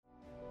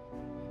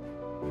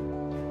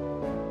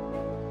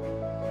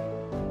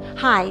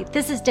Hi,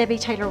 this is Debbie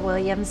Taylor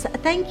Williams.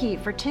 Thank you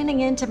for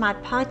tuning in to my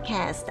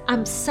podcast.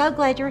 I'm so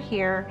glad you're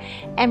here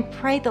and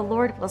pray the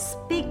Lord will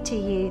speak to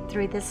you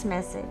through this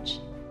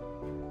message.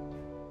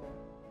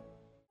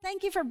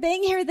 Thank you for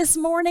being here this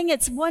morning.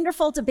 It's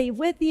wonderful to be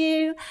with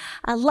you.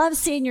 I love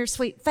seeing your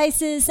sweet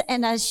faces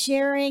and us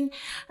sharing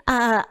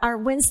our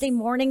Wednesday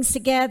mornings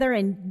together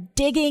and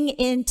digging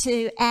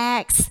into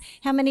Acts.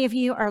 How many of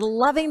you are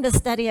loving the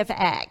study of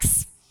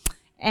Acts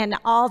and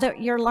all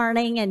that you're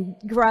learning and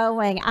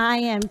growing? I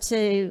am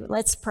too.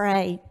 Let's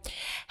pray.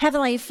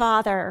 Heavenly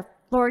Father,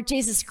 Lord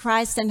Jesus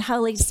Christ and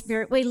Holy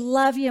Spirit, we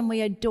love you and we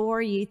adore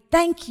you.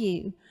 Thank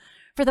you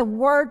for the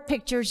word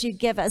pictures you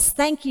give us.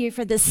 Thank you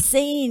for the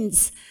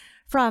scenes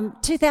from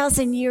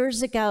 2,000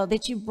 years ago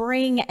that you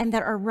bring and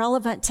that are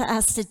relevant to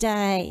us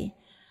today.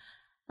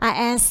 I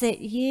ask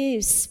that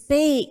you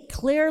speak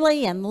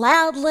clearly and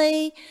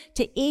loudly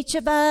to each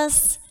of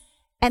us,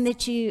 and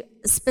that you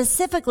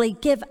specifically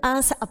give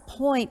us a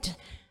point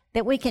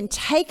that we can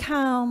take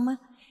home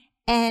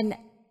and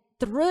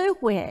through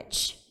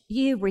which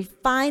you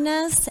refine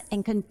us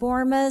and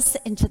conform us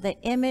into the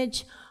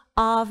image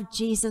of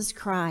Jesus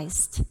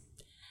Christ.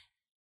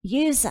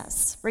 Use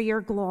us for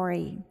your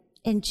glory.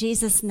 In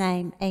Jesus'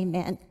 name,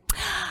 amen.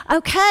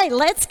 Okay,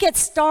 let's get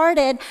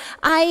started.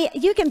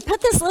 You can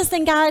put this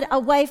listening guide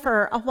away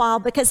for a while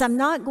because I'm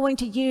not going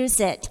to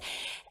use it.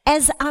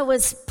 As I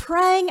was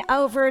praying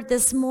over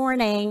this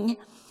morning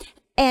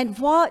and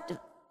what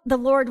the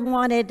Lord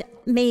wanted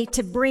me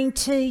to bring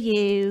to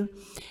you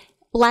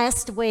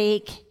last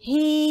week,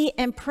 He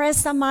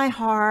impressed on my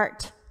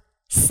heart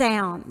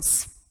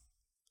sounds.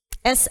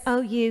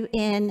 S-O-U-N-D-S.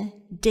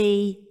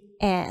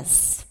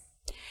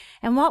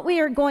 And what we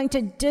are going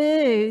to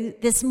do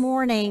this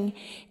morning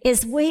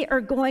is we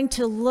are going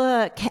to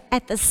look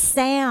at the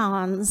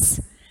sounds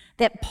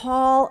that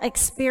Paul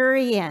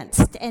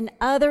experienced and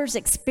others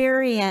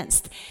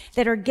experienced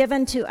that are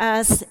given to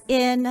us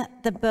in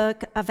the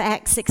book of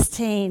Acts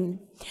 16.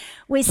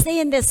 We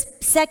see in this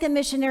second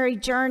missionary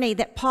journey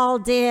that Paul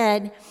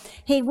did,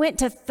 he went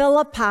to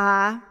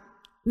Philippi,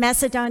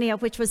 Macedonia,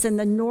 which was in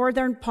the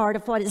northern part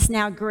of what is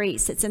now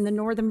Greece. It's in the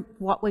northern,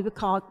 what we would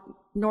call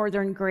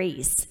northern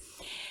Greece.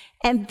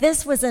 And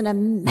this was an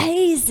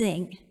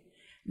amazing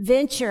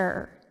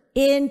venture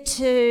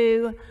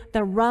into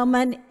the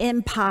Roman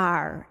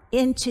Empire,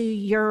 into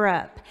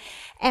Europe.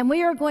 And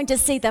we are going to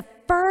see the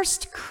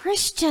first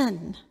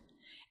Christian,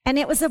 and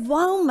it was a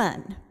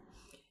woman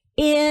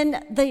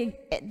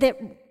that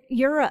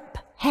Europe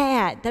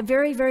had, the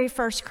very, very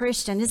first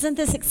Christian. Isn't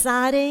this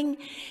exciting?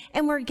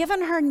 And we're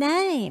given her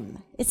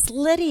name. It's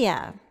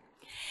Lydia.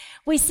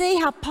 We see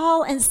how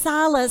Paul and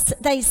Silas,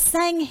 they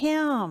sang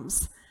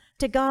hymns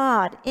to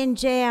God in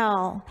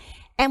jail.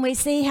 And we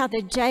see how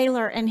the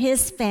jailer and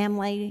his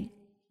family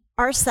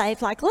are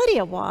saved, like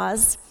Lydia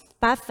was,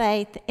 by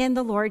faith in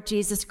the Lord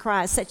Jesus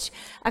Christ. Such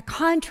a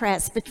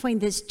contrast between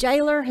this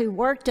jailer who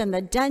worked in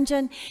the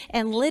dungeon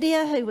and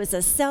Lydia, who was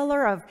a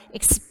seller of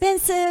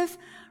expensive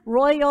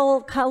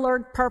royal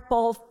colored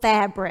purple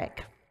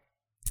fabric.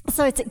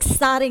 So it's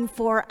exciting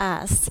for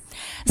us.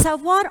 So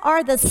what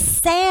are the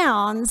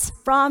sounds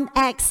from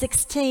Acts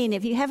 16?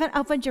 If you haven't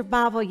opened your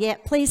Bible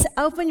yet, please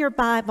open your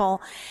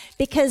Bible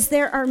because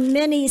there are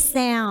many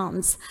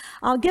sounds.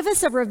 I'll give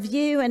us a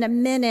review in a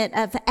minute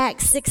of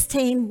Acts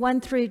 16, 1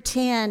 through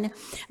 10.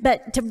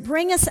 But to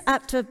bring us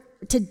up to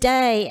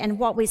today and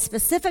what we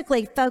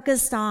specifically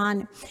focused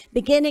on,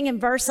 beginning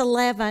in verse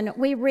 11,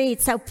 we read,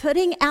 "So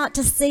putting out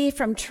to sea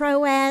from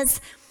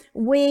Troas,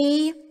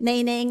 we,"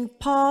 meaning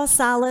Paul,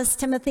 Silas,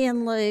 Timothy,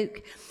 and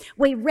Luke,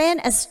 "we ran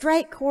a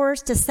straight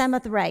course to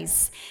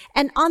Samothrace,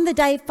 and on the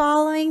day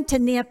following to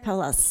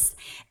Neapolis,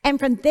 and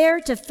from there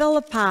to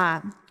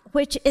Philippi,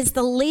 which is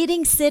the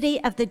leading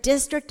city of the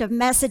district of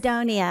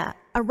Macedonia,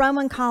 a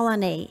Roman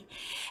colony.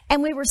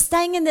 And we were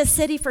staying in this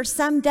city for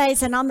some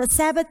days, and on the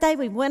Sabbath day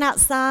we went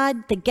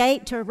outside the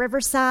gate to a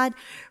riverside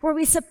where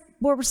we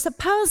were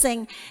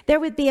supposing there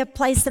would be a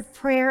place of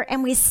prayer,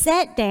 and we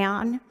sat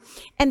down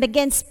and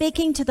began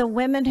speaking to the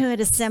women who had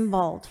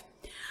assembled.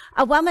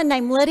 A woman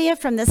named Lydia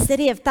from the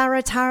city of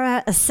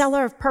Thyatira, a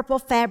seller of purple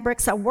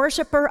fabrics, a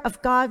worshiper of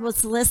God,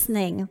 was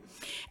listening.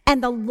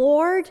 And the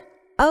Lord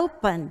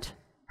opened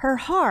her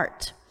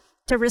heart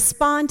to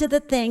respond to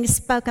the things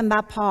spoken by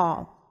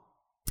Paul.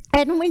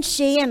 And when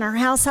she and her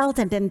household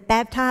had been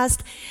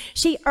baptized,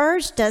 she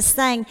urged us,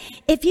 saying,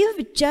 'If you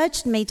have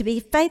judged me to be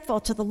faithful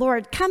to the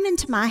Lord, come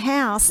into my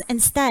house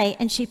and stay.'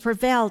 And she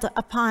prevailed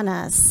upon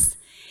us.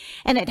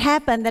 And it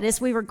happened that as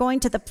we were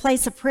going to the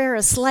place of prayer,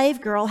 a slave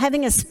girl,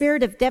 having a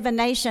spirit of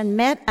divination,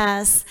 met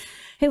us,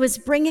 who was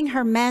bringing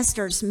her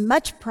masters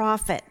much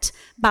profit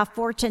by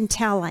fortune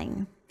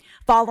telling.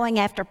 Following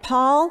after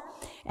Paul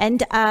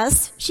and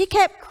us, she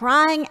kept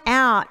crying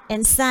out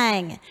and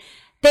saying,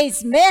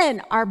 'These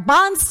men are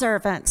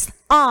bondservants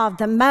of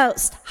the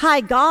Most High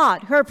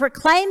God, who are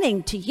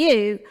proclaiming to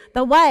you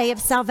the way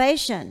of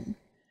salvation.'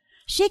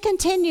 She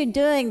continued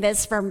doing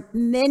this for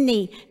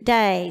many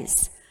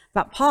days.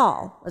 But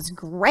Paul was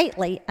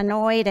greatly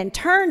annoyed and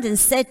turned and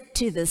said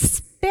to the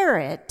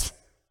spirit,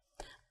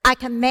 I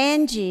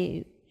command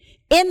you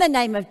in the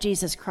name of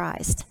Jesus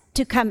Christ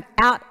to come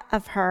out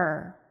of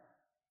her.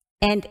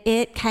 And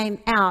it came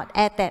out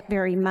at that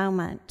very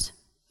moment.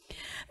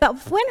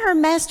 But when her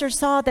master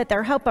saw that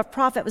their hope of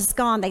profit was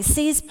gone, they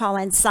seized Paul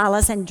and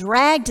Silas and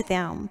dragged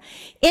them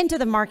into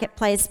the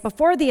marketplace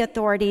before the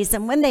authorities.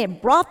 And when they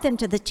had brought them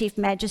to the chief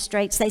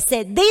magistrates, they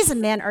said, "These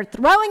men are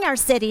throwing our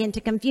city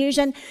into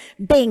confusion,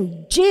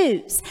 being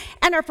Jews,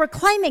 and are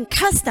proclaiming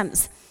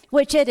customs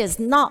which it is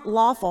not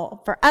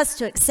lawful for us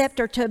to accept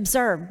or to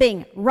observe,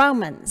 being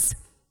Romans."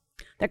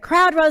 The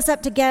crowd rose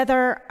up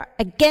together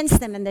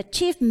against them, and the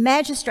chief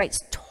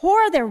magistrates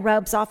tore their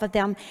robes off of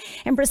them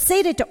and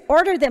proceeded to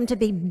order them to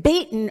be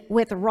beaten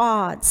with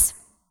rods.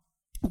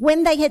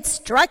 When they had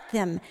struck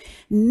them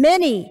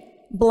many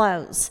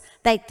blows,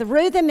 they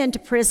threw them into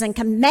prison,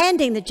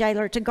 commanding the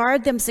jailer to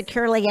guard them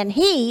securely. And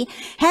he,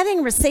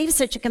 having received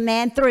such a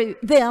command, threw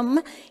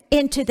them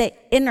into the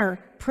inner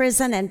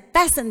prison and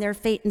fastened their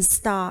feet in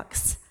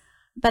stocks.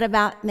 But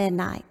about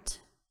midnight,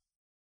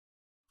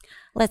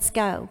 let's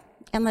go.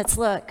 And let's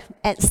look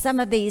at some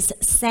of these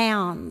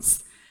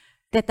sounds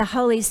that the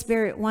Holy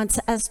Spirit wants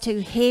us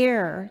to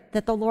hear,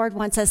 that the Lord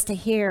wants us to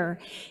hear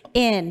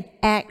in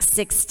Acts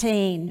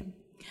 16.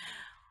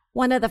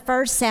 One of the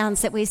first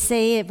sounds that we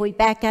see, if we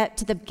back up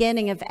to the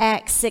beginning of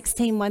Acts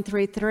 16, 1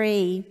 through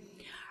 3,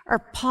 are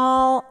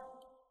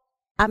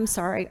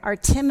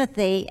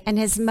Timothy and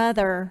his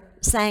mother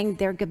saying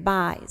their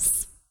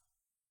goodbyes.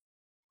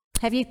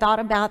 Have you thought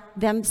about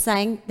them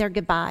saying their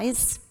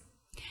goodbyes?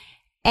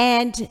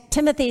 And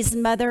Timothy's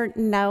mother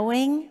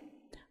knowing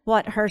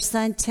what her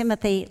son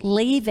Timothy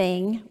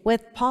leaving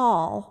with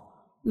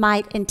Paul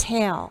might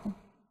entail,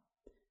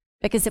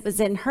 because it was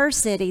in her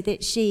city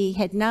that she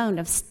had known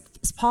of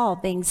Paul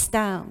being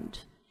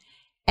stoned.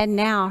 And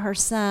now her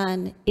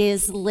son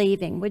is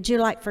leaving. Would you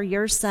like for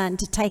your son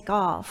to take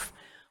off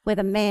with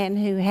a man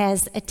who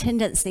has a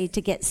tendency to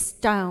get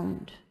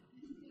stoned?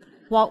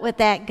 What would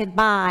that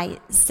goodbye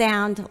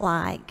sound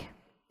like?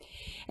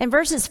 In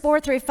verses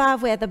 4 through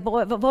 5, we have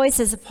the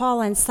voices of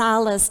Paul and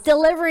Silas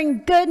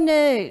delivering good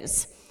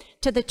news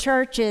to the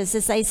churches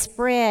as they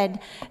spread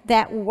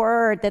that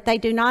word that they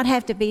do not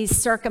have to be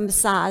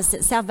circumcised,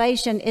 that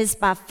salvation is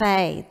by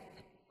faith.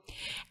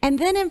 And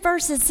then in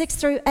verses 6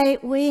 through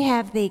 8, we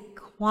have the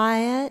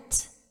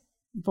quiet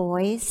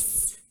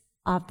voice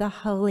of the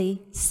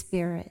Holy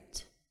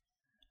Spirit.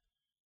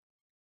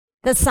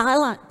 The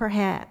silent,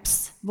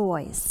 perhaps,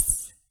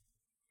 voice,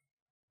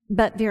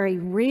 but very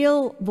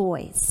real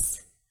voice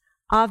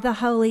of the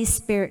Holy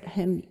Spirit,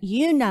 whom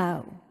you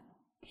know.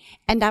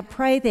 And I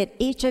pray that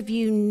each of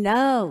you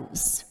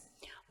knows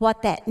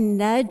what that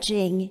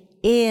nudging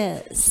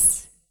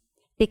is,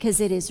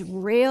 because it is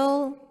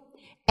real,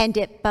 and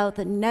it both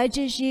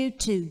nudges you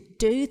to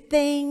do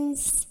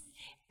things,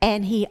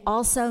 and he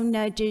also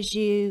nudges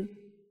you,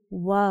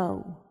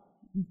 whoa,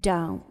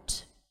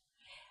 don't.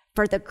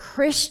 For the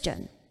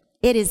Christian,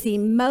 it is the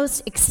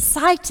most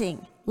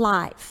exciting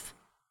life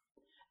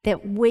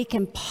that we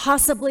can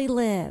possibly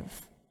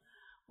live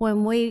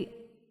when we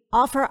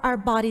offer our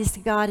bodies to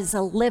God as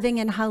a living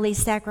and holy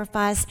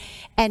sacrifice,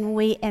 and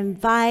we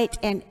invite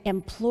and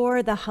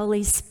implore the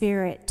Holy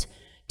Spirit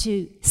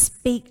to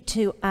speak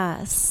to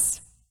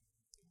us.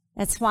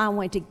 That's why I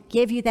want to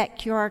give you that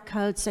QR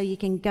code so you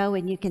can go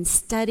and you can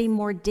study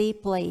more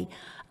deeply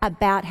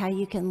about how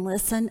you can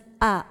listen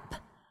up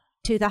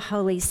to the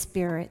Holy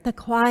Spirit, the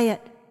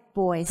quiet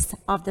voice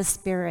of the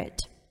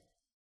Spirit.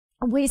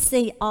 We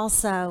see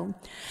also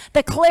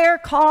the clear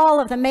call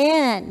of the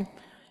man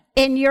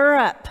in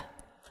Europe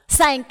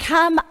saying,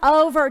 "Come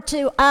over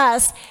to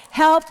us,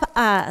 help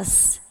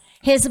us."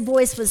 His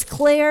voice was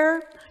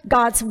clear,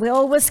 God's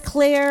will was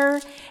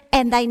clear,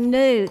 and they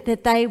knew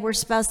that they were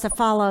supposed to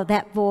follow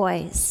that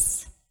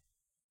voice.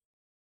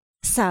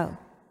 So,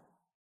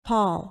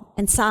 Paul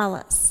and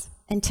Silas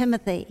and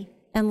Timothy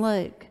and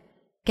Luke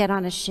get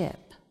on a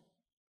ship.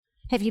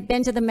 Have you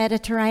been to the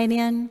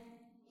Mediterranean?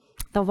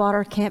 The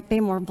water can't be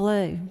more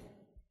blue.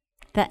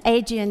 The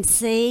Aegean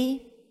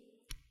Sea,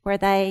 where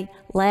they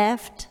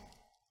left.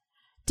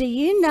 Do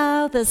you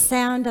know the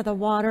sound of the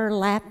water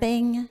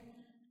lapping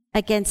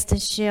against a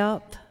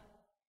ship,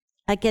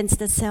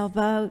 against a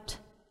sailboat?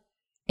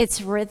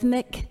 It's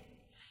rhythmic,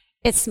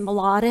 it's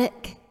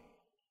melodic,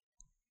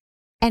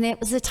 and it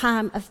was a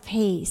time of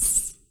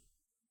peace.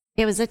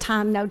 It was a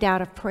time, no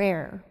doubt, of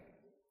prayer.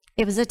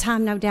 It was a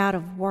time, no doubt,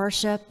 of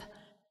worship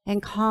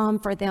and calm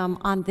for them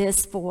on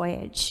this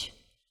voyage.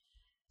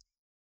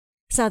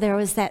 So there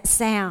was that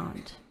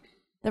sound,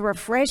 the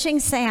refreshing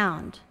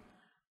sound,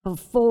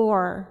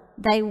 before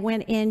they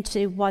went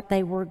into what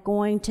they were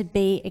going to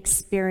be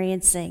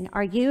experiencing.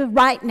 Are you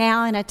right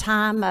now in a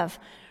time of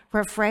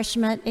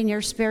refreshment in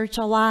your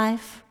spiritual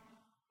life?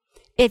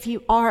 If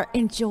you are,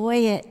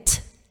 enjoy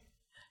it.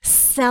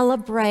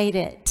 Celebrate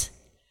it.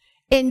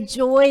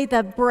 Enjoy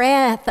the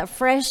breath of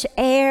fresh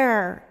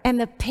air and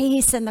the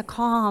peace and the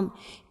calm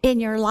in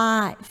your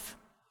life.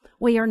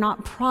 We are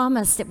not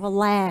promised it will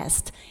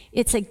last.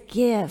 It's a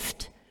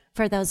gift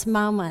for those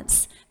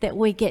moments that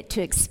we get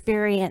to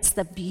experience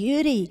the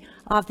beauty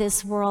of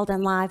this world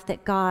and life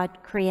that God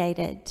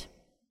created.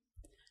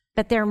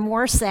 But there are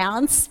more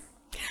sounds.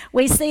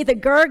 We see the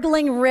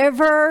gurgling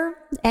river,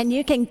 and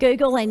you can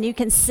Google and you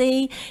can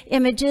see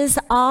images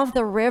of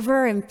the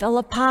river in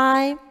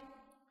Philippi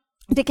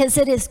because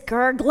it is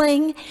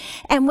gurgling,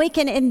 and we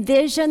can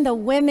envision the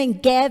women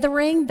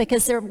gathering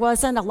because there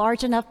wasn't a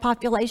large enough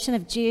population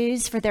of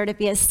Jews for there to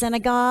be a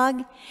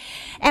synagogue.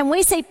 And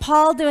we see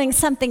Paul doing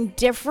something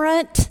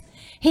different.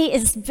 He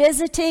is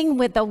visiting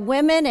with the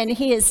women and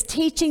he is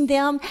teaching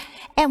them.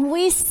 And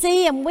we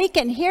see and we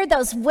can hear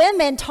those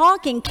women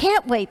talking,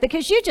 can't we?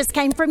 Because you just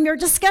came from your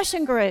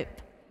discussion group.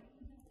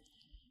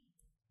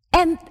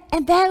 And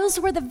those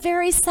were the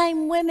very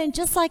same women,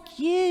 just like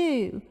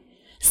you,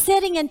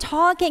 sitting and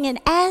talking and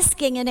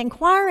asking and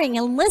inquiring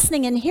and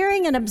listening and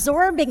hearing and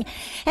absorbing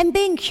and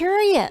being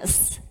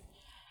curious.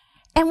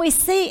 And we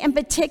see in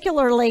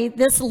particularly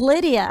this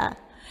Lydia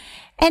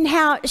and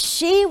how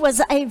she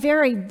was a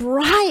very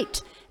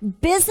bright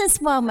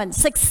businesswoman,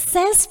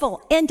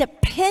 successful,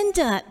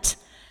 independent,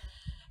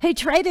 who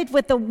traded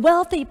with the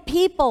wealthy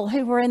people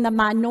who were in the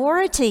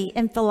minority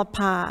in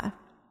Philippi.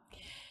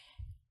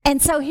 And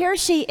so here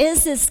she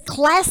is, this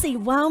classy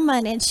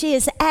woman, and she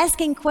is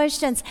asking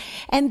questions.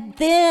 And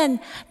then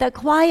the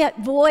quiet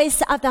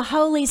voice of the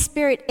Holy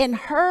Spirit in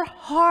her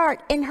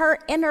heart, in her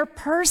inner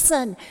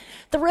person,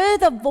 through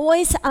the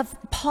voice of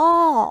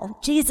Paul,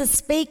 Jesus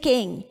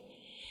speaking.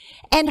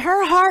 And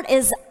her heart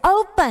is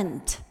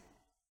opened.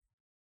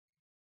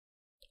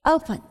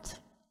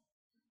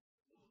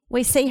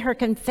 We see her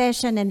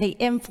confession and the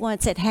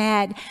influence it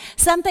had.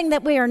 Something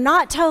that we are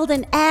not told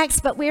in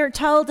Acts, but we are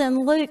told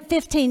in Luke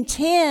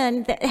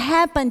 15:10 that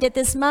happened at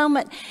this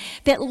moment,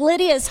 that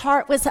Lydia's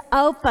heart was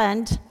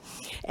opened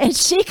and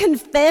she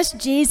confessed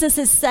Jesus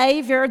as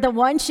Savior, the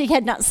one she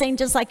had not seen,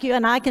 just like you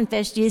and I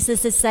confess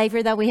Jesus as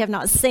Savior, though we have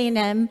not seen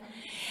him.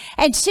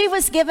 And she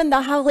was given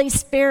the Holy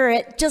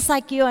Spirit, just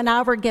like you and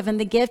I were given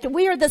the gift.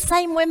 We are the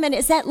same women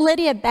as that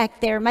Lydia back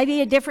there, maybe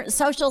a different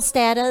social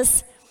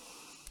status,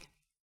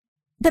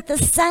 but the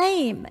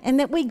same, and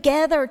that we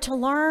gather to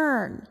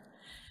learn.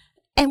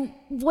 And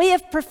we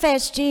have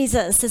professed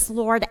Jesus as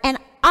Lord, and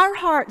our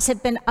hearts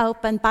have been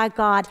opened by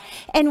God,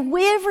 and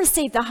we have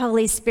received the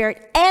Holy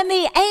Spirit, and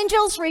the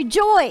angels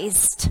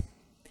rejoiced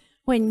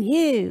when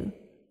you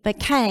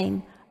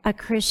became a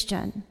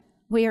Christian.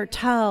 We are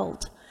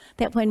told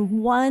that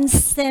when one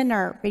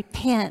sinner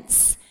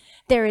repents,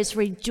 there is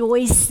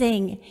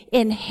rejoicing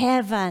in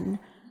heaven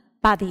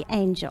by the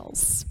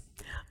angels.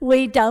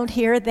 We don't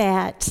hear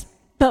that,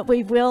 but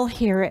we will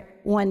hear it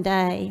one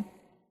day.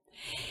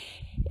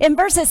 In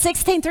verses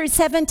 16 through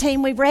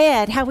 17, we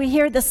read how we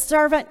hear the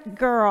servant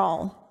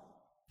girl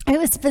who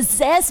was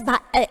possessed by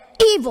an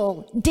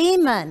evil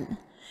demon.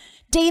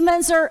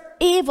 Demons are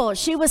evil.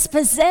 She was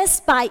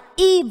possessed by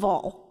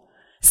evil.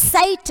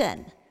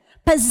 Satan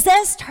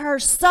possessed her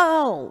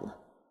soul,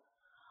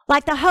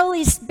 like the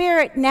Holy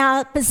Spirit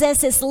now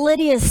possesses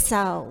Lydia's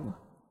soul.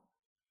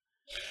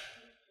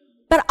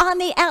 But on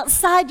the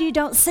outside, you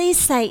don't see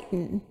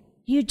Satan.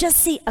 You just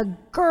see a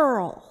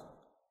girl.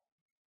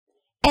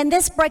 And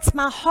this breaks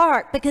my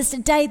heart because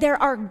today there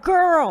are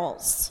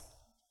girls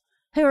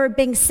who are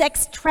being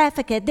sex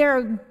trafficked. There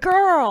are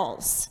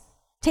girls,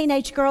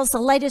 teenage girls.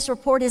 The latest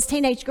report is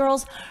teenage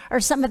girls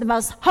are some of the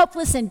most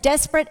hopeless and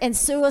desperate and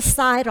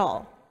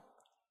suicidal.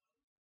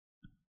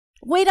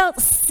 We don't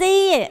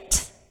see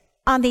it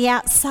on the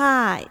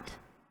outside.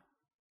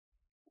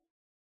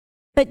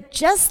 But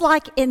just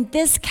like in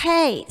this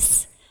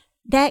case,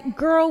 that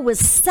girl was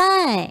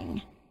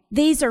saying,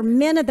 these are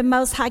men of the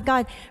Most High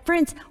God.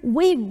 Friends,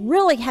 we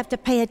really have to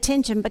pay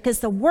attention because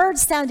the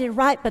words sounded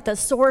right, but the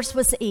source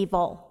was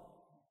evil.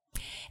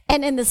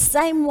 And in the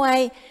same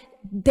way,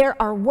 there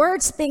are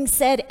words being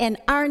said in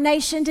our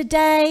nation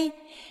today,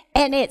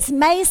 and it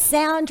may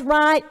sound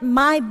right,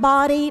 my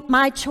body,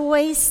 my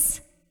choice.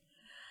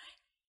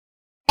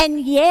 And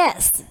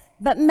yes,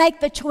 but make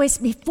the choice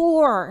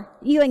before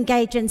you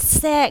engage in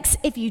sex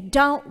if you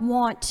don't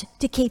want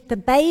to keep the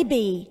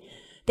baby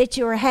that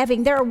you are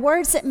having. There are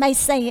words that may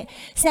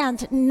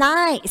sound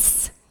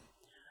nice,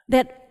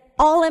 that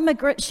all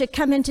immigrants should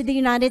come into the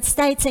United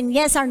States. And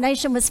yes, our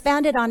nation was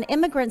founded on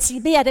immigrants,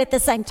 yet at the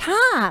same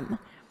time,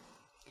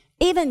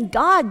 even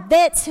God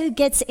vets who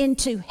gets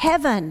into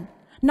heaven.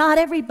 Not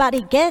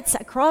everybody gets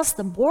across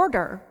the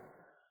border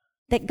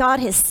that God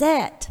has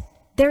set.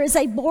 There is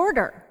a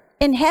border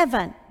in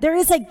heaven. There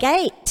is a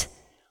gate,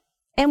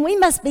 and we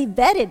must be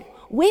vetted.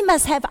 We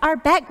must have our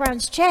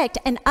backgrounds checked,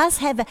 and us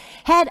have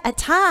had a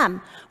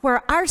time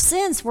where our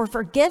sins were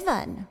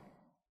forgiven.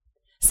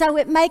 So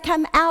it may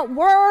come out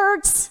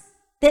words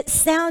that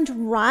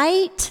sound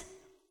right,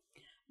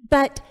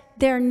 but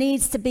there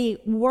needs to be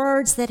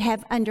words that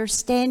have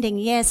understanding.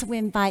 Yes, we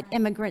invite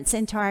immigrants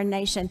into our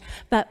nation,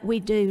 but we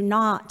do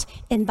not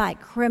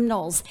invite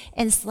criminals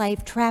and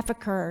slave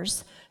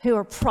traffickers who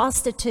are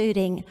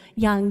prostituting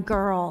young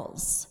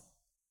girls.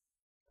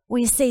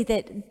 We see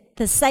that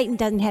Satan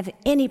doesn't have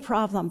any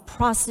problem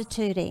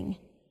prostituting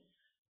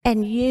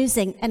and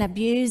using and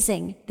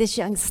abusing this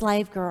young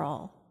slave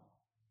girl.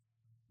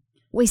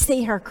 We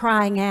see her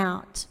crying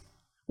out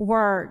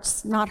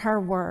words, not her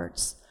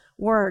words,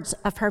 words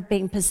of her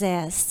being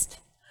possessed.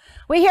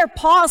 We hear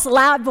Paul's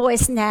loud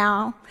voice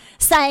now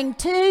saying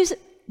to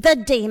the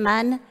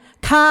demon,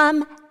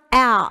 "Come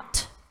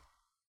out."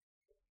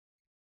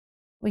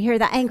 We hear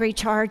the angry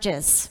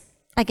charges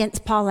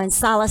against Paul and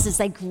Silas as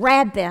they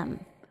grab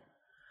them.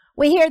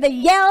 We hear the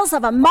yells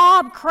of a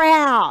mob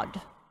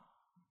crowd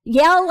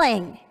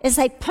yelling as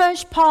they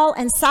push Paul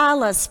and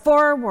Silas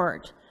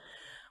forward.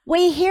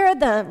 We hear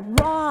the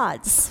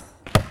rods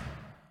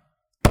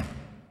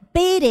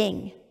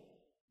beating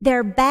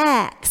their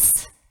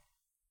backs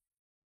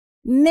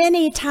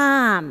many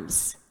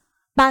times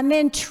by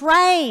men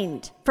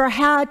trained for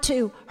how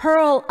to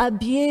hurl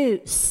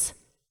abuse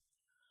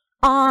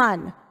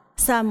on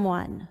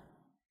someone.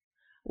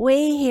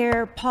 We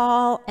hear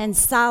Paul and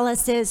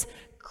Silas's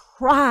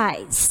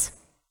cries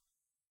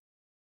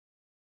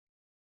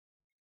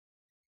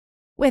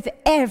with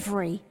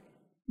every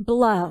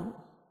blow.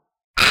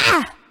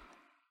 Ah!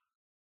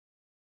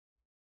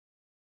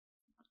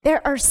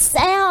 There are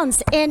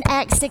sounds in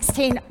Acts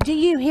 16. Do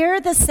you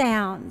hear the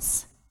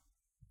sounds?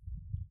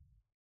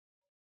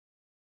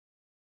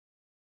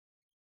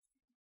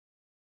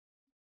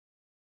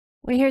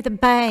 We hear the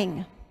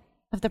bang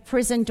of the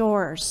prison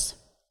doors,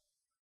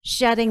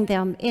 shutting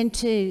them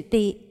into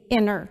the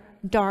inner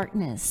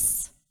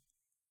darkness.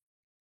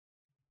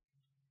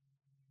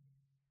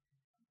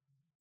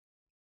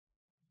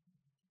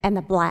 And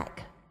the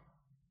black,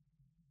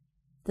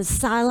 the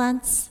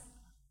silence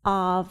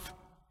of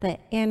the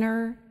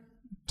inner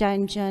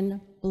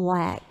dungeon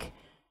black,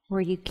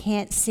 where you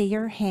can't see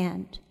your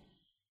hand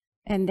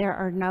and there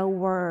are no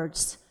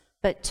words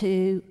but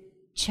two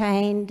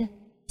chained,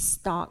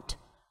 stalked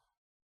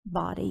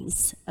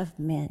bodies of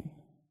men.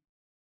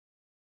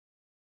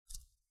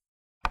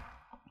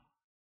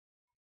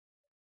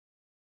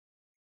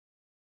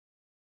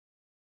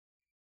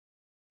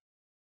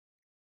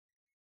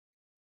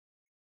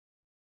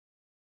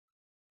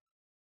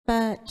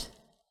 But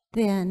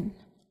then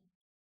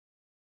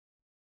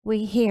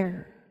we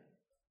hear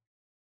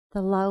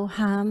the low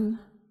hum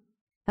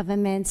of a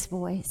man's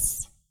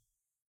voice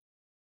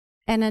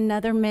and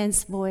another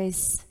man's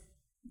voice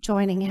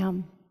joining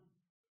him.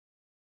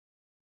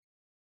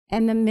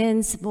 And the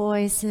men's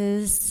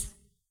voices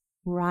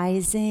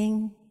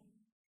rising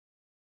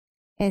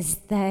as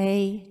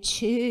they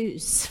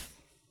choose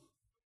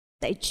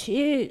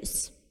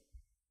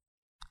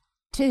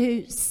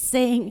to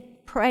sing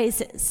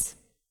praises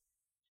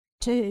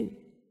to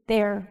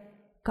their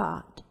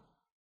God.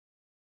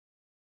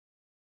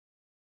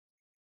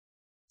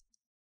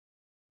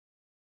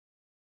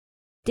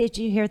 Did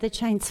you hear the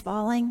chains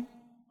falling?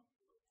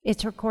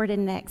 It's recorded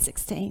in Acts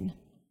 16.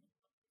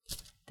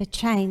 The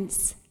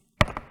chains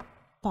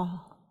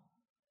fall.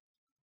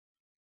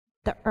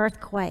 The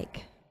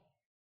earthquake.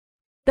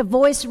 The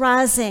voice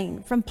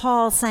rising from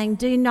Paul saying,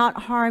 "Do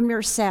not harm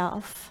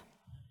yourself."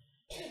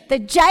 The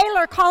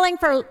jailer calling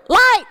for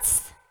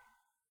lights.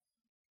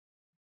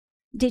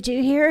 Did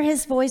you hear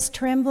his voice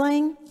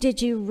trembling?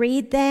 Did you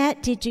read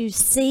that? Did you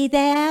see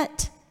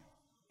that?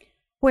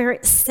 Where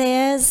it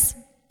says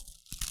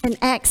in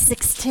Acts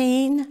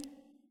 16,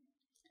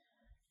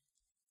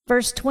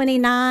 verse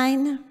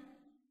 29,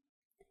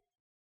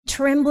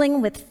 trembling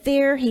with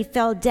fear, he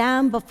fell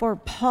down before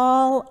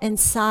Paul and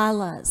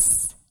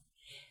Silas.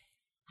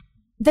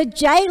 The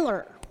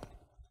jailer,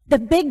 the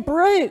big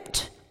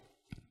brute,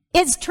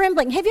 is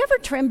trembling. Have you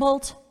ever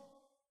trembled?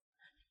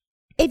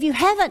 If you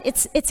haven't,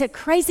 it's a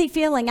crazy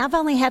feeling. I've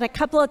only had a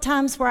couple of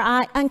times where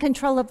I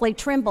uncontrollably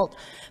trembled.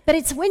 But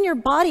it's when your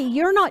body,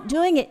 you're not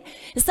doing it.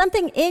 It's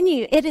something in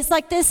you. It is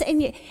like this, and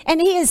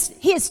he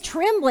is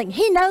trembling.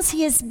 He knows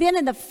he has been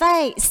in the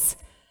face,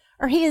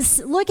 or he is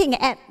looking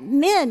at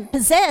men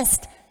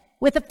possessed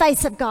with the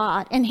face of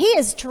God, and he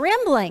is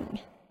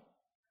trembling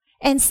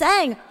and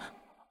saying,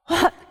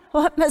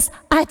 What must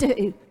I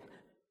do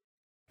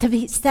to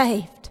be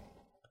saved?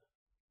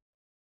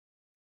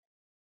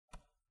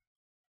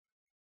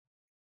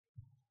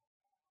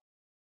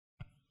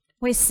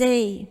 We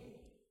see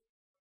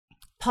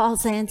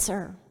Paul's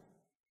answer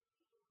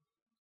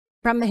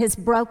from his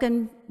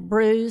broken,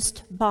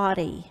 bruised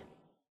body.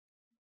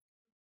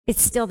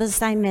 It's still the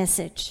same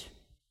message.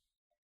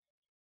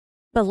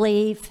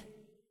 Believe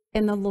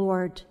in the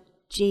Lord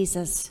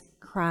Jesus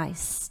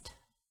Christ.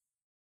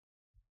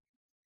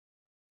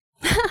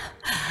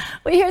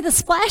 We hear the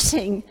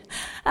splashing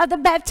of the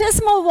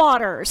baptismal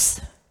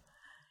waters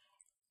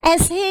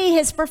as he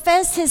has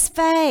professed his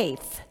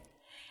faith.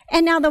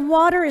 And now the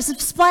water is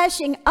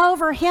splashing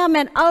over him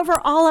and over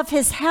all of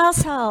his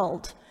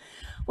household.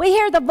 We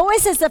hear the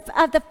voices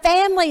of the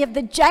family of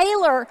the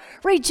jailer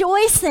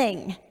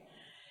rejoicing.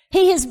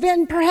 He has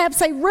been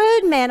perhaps a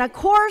rude man, a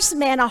coarse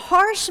man, a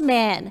harsh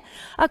man,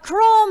 a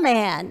cruel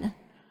man,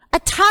 a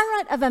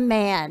tyrant of a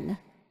man.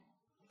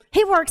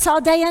 He works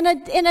all day in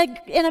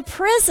a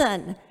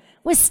prison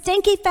with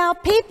stinky, foul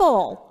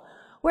people,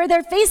 where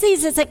their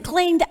feces isn't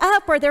cleaned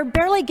up, where they're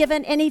barely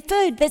given any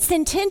food, that's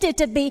intended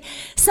to be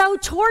so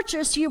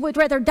torturous you would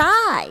rather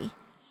die.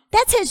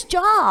 That's his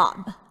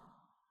job.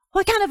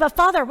 What kind of a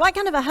father, what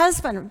kind of a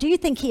husband do you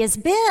think he has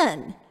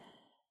been?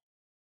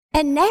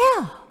 And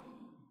now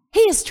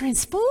he is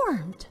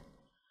transformed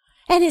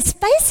and his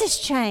face has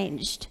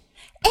changed.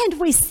 And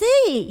we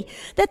see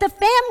that the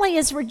family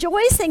is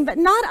rejoicing, but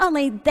not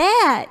only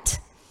that,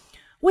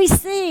 we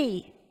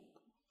see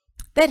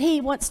that he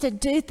wants to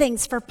do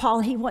things for Paul.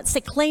 He wants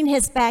to clean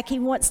his back. He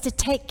wants to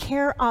take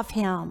care of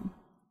him.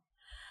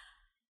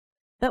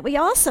 But we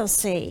also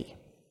see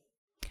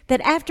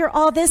that after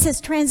all this has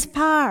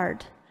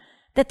transpired,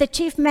 that the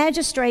chief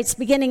magistrates,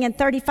 beginning in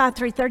 35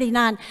 through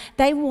 39,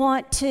 they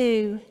want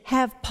to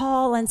have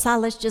Paul and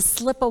Silas just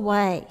slip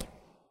away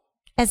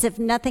as if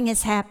nothing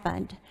has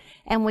happened.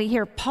 And we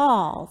hear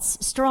Paul's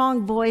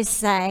strong voice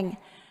saying,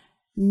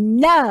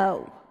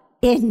 "No,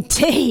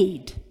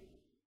 indeed."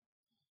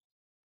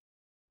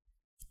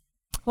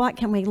 What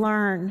can we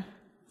learn?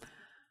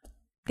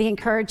 The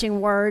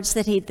encouraging words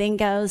that he then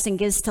goes and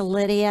gives to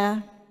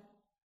Lydia.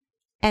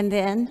 And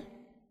then,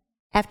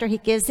 after he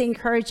gives the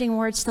encouraging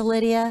words to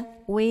Lydia,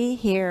 we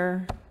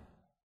hear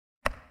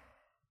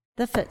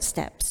the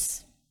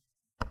footsteps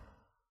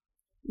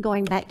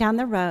going back down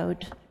the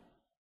road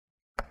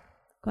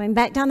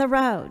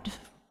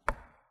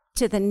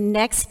to the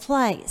next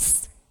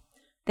place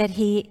that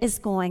he is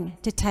going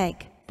to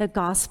take the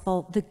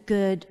gospel, the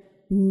good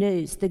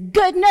news. The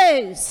good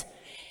news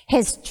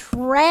has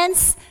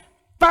transferred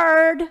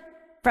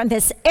from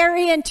this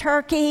area in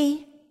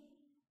Turkey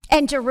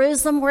and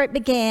Jerusalem where it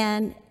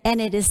began,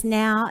 and it is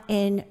now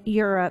in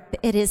Europe.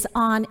 It is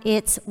on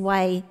its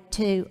way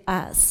to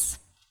us.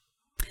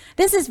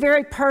 This is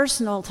very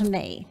personal to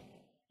me.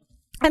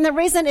 And the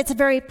reason it's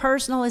very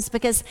personal is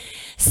because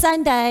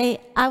Sunday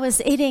I was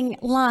eating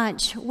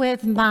lunch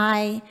with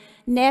my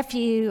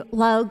nephew,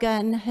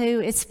 Logan,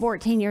 who is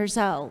 14 years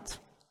old,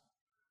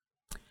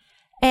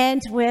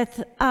 and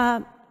with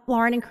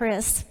Lauren and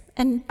Chris.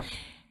 And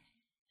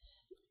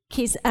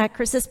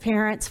Chris's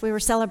parents, we were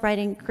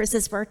celebrating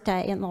Chris's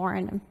birthday and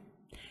Lauren.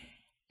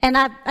 And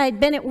I'd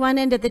been at one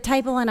end of the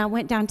table and I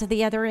went down to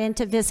the other end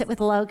to visit with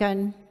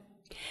Logan.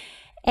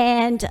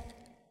 And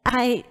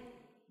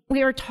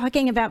we were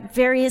talking about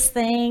various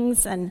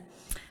things, and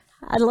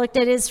I looked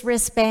at his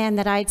wristband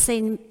that I'd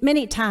seen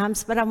many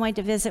times, but I wanted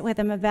to visit with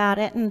him about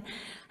it. And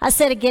I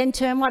said again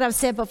to him what I've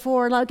said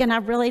before, "Logan, I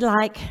really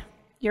like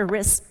your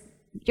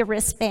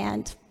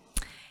wristband.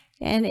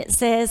 And it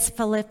says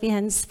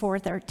Philippians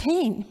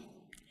 4:13.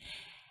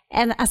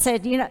 And I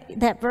said, "You know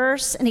that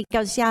verse?" And he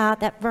goes, "Yeah,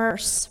 that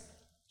verse.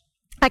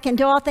 I can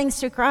do all things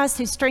through Christ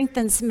who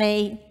strengthens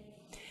me."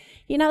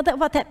 You know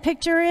what that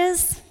picture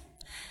is?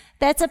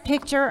 That's a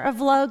picture of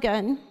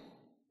Logan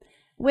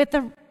with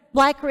a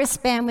black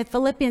wristband with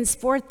Philippians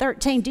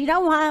 4:13. Do you know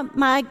why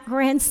my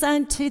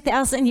grandson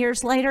 2,000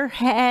 years later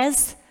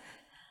has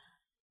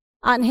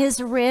on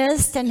his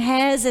wrist and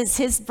has as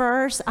his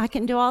verse, "I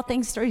can do all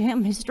things through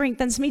him who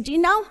strengthens me"? Do you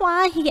know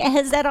why he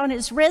has that on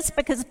his wrist?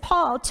 Because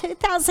Paul,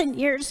 2,000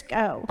 years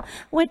ago,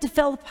 went to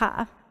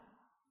Philippi.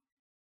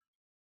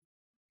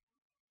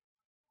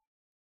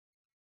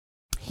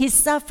 He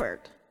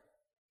suffered.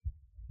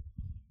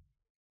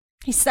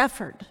 He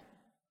suffered.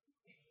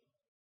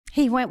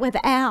 He went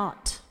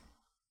without.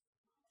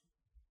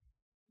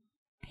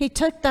 He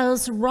took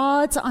those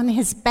rods on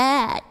his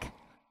back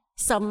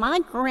so my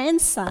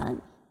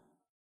grandson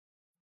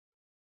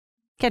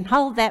can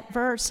hold that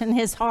verse in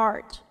his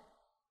heart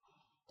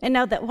and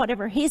know that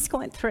whatever he's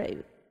going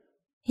through,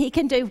 he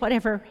can do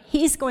whatever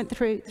he's going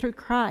through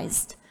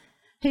Christ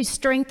who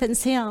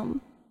strengthens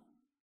him.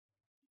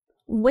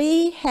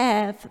 We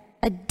have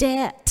a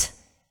debt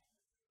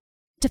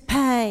to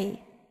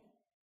pay.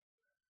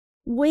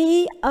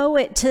 We owe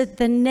it to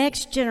the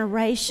next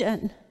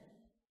generation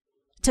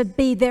to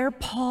be their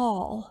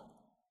Paul,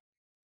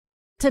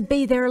 to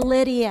be their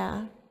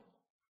Lydia.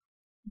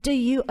 Do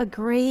you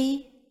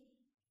agree?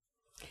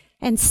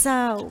 And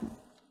so,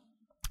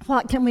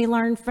 what can we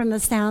learn from the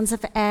sounds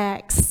of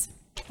Acts?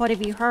 What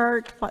have you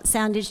heard? What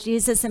sound is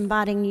Jesus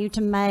inviting you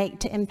to make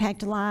to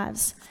impact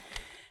lives?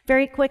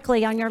 Very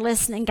quickly on your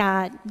listening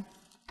guide,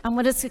 I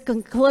want us to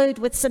conclude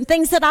with some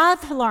things that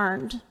I've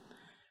learned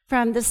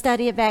from the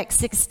study of Acts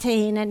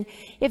 16. And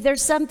if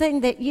there's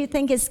something that you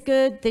think is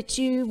good that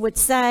you would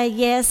say,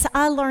 "Yes,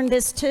 I learned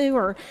this too,"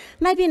 or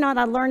maybe not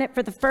I learned it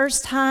for the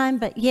first time,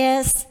 but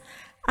yes,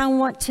 I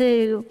want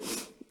to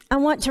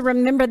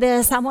remember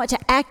this. I want to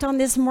act on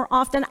this more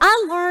often.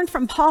 I learned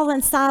from Paul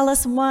and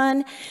Silas,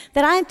 one,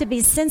 that I have to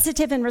be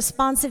sensitive and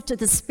responsive to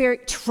the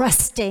Spirit,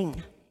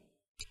 trusting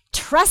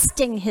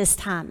his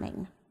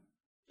timing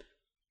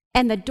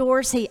and the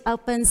doors he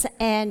opens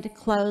and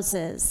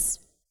closes.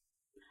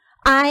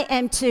 I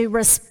am to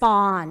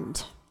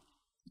respond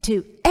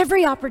to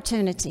every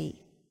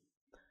opportunity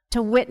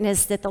to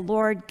witness that the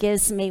Lord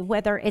gives me,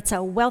 whether it's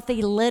a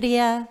wealthy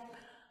Lydia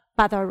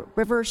by the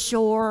river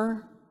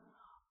shore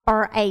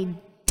or a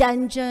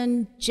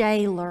dungeon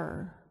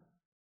jailer.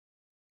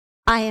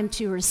 I am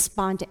to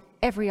respond to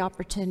every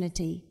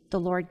opportunity the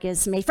Lord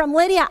gives me. From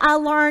Lydia, I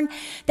learned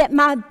that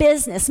my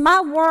business,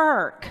 my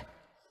work,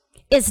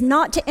 is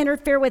not to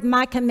interfere with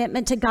my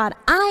commitment to God.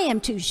 I am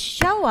to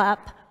show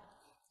up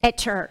at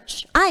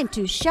church. I am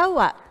to show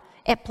up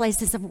at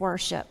places of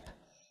worship.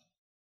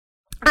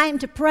 I am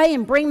to pray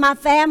and bring my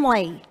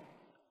family.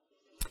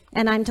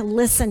 And I'm to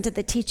listen to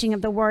the teaching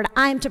of the word.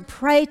 I am to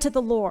pray to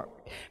the Lord,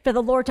 for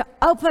the Lord to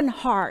open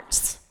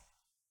hearts.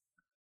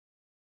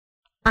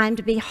 I'm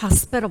to be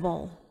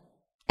hospitable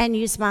and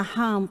use my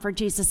home for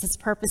Jesus'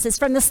 purposes.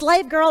 From the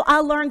slave girl, I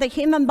learned the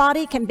human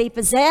body can be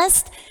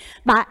possessed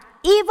by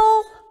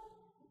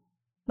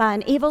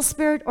an evil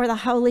spirit or the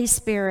Holy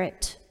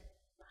Spirit.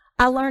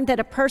 I learned that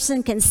a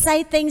person can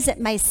say things that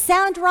may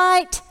sound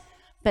right,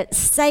 but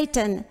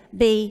Satan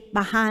be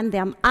behind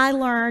them. I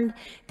learned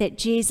that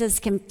Jesus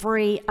can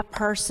free a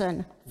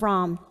person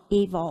from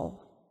evil.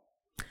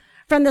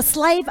 From the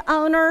slave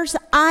owners,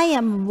 I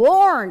am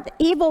warned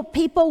evil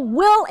people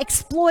will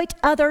exploit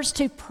others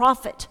to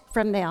profit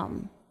from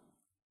them.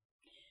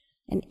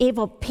 And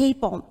evil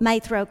people may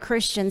throw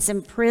Christians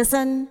in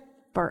prison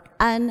for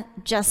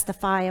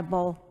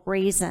unjustifiable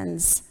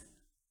reasons.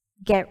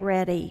 Get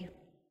ready.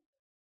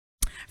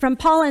 From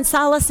Paul and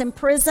Silas in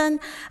prison,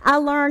 I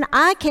learned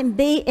I can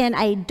be in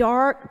a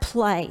dark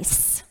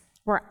place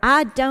where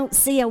I don't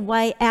see a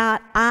way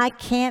out. I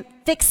can't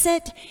fix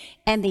it,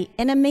 and the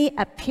enemy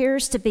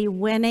appears to be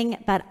winning,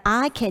 but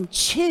I can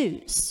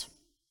choose.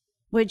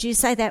 Would you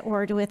say that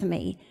word with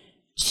me?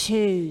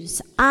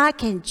 Choose. I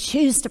can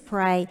choose to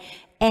pray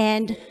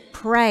and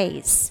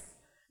praise,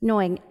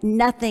 knowing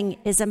nothing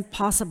is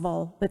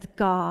impossible with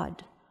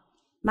God.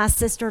 My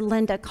sister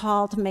Linda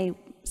called me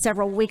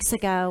several weeks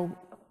ago,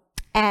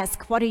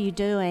 asked, "What are you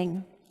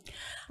doing?"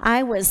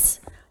 I was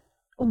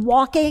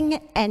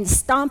walking and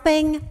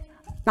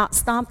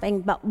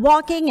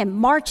walking and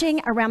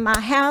marching around my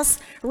house,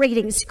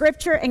 reading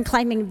scripture and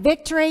claiming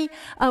victory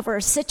over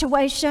a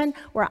situation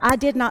where I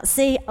did not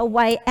see a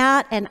way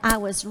out, and I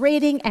was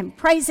reading and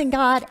praising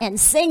God and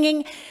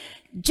singing,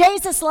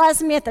 "Jesus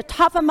loves me" at the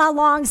top of my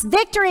lungs,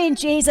 "Victory in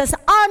Jesus,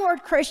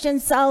 onward Christian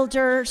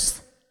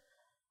soldiers."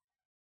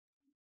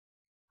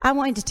 I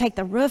wanted to take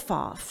the roof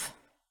off.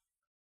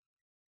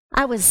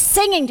 I was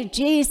singing to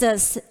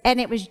Jesus, and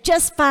it was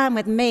just fine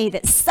with me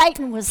that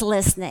Satan was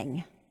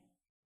listening.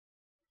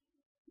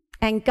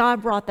 And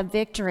God brought the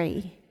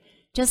victory.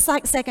 Just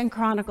like 2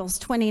 Chronicles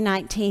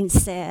 20:19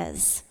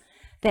 says,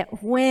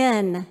 that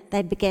when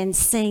they began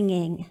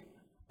singing,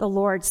 the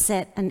Lord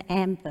set an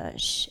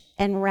ambush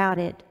and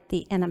routed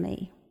the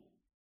enemy.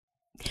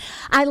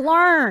 I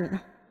learn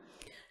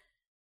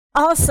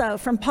also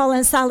from Paul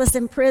and Silas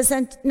in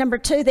prison, number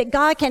 2, that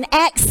God can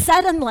act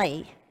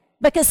suddenly,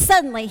 because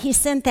suddenly he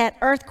sent that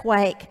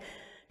earthquake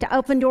to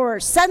open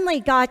doors. Suddenly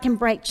God can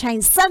break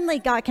chains. Suddenly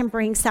God can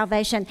bring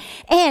salvation.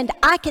 And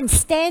I can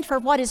stand for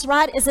what is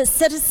right as a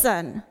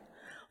citizen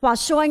while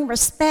showing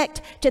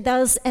respect to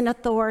those in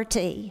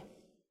authority.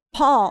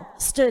 Paul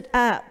stood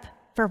up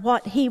for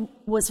what he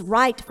was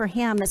right for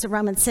him as a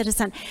Roman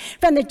citizen.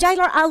 From the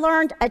jailer, I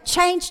learned a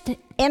changed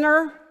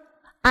inner.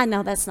 I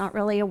know that's not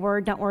really a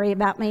word, don't worry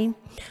about me.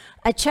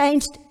 A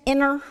changed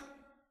inner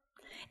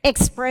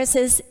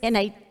expresses in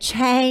a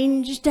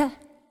changed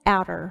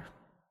outer.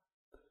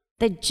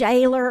 The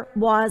jailer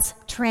was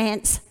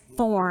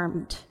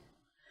transformed.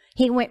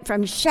 He went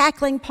from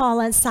shackling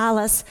Paul and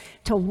Silas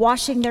to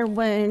washing their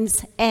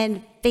wounds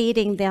and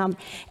feeding them.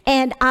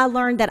 And I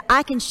learned that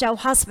I can show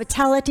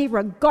hospitality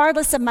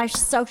regardless of my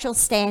social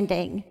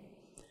standing.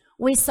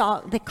 We saw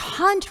the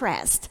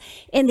contrast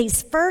in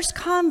these first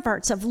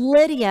converts of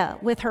Lydia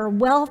with her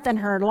wealth and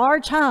her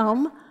large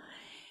home,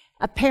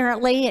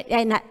 apparently,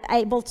 and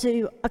able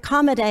to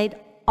accommodate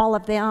all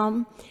of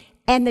them,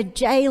 and the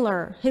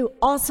jailer who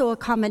also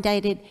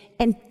accommodated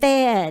and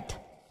fed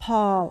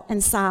Paul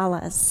and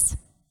Silas.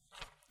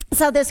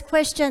 So this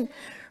question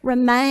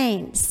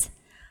remains,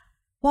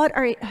 what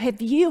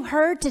have you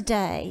heard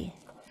today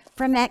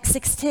from Acts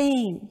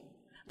 16?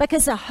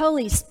 Because the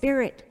Holy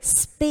Spirit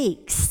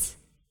speaks.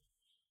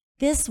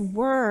 This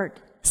word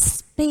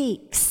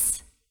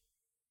speaks.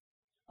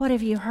 What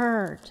have you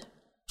heard?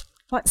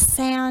 What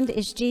sound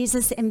is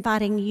Jesus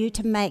inviting you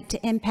to make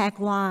to impact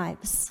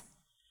lives?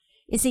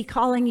 Is he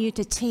calling you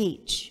to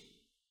teach?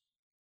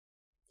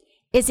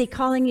 Is he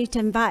calling you to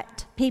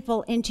invite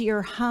people into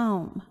your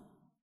home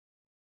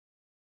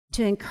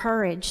to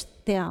encourage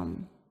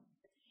them?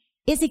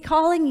 Is he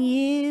calling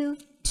you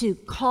to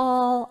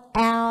call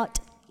out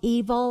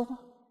evil?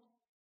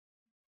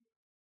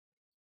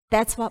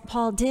 That's what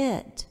Paul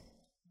did.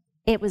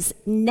 It was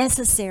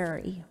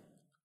necessary.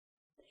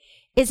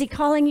 Is he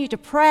calling you to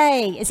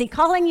pray? Is he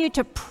calling you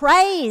to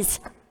praise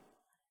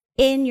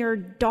in your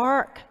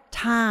dark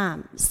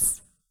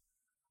times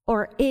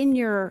or in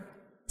your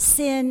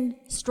sin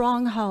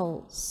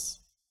strongholds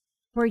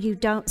where you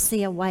don't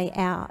see a way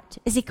out?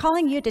 Is he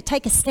calling you to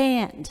take a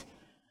stand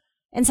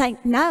and say,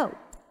 no,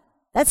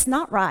 that's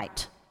not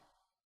right.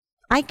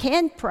 I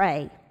can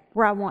pray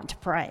where I want to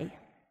pray.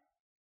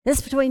 This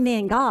is between me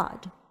and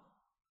God.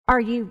 Are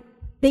you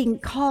being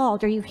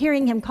called? Are you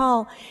hearing him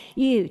call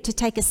you to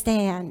take a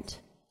stand?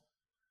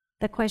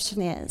 The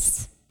question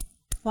is,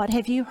 what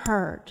have you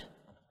heard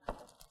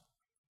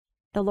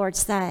the Lord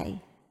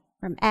say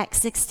from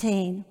Acts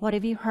 16? What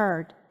have you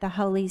heard the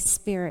Holy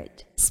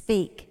Spirit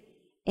speak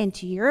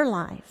into your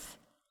life?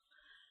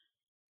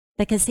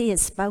 Because he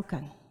has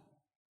spoken.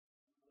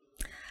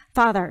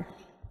 Father,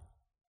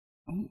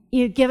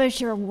 you give us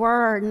your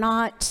word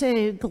not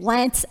to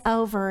glance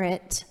over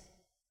it,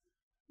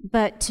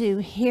 but to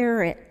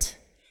hear it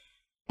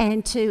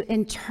and to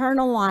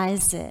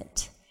internalize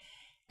it.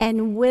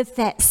 And with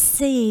that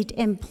seed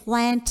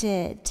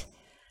implanted,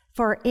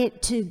 for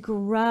it to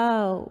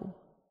grow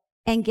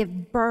and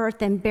give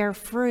birth and bear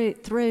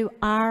fruit through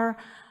our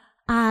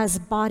eyes,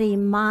 body,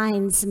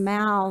 minds,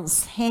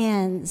 mouths,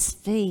 hands,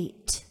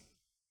 feet.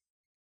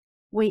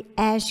 We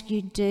ask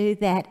you to do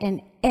that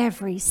in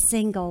every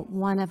single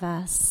one of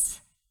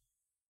us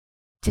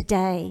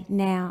today,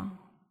 now.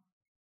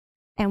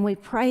 And we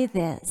pray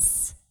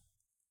this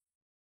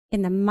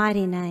in the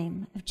mighty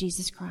name of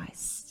Jesus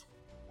Christ.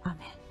 Amen.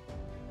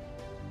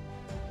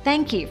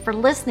 Thank you for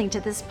listening to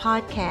this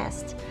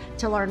podcast.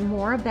 To learn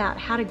more about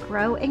how to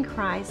grow in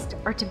Christ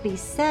or to be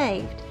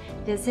saved,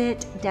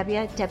 visit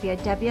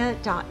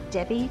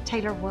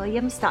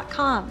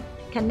www.debbietaylorwilliams.com.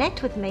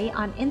 Connect with me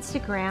on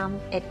Instagram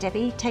at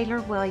Debbie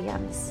Taylor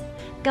Williams.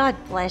 God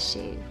bless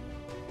you.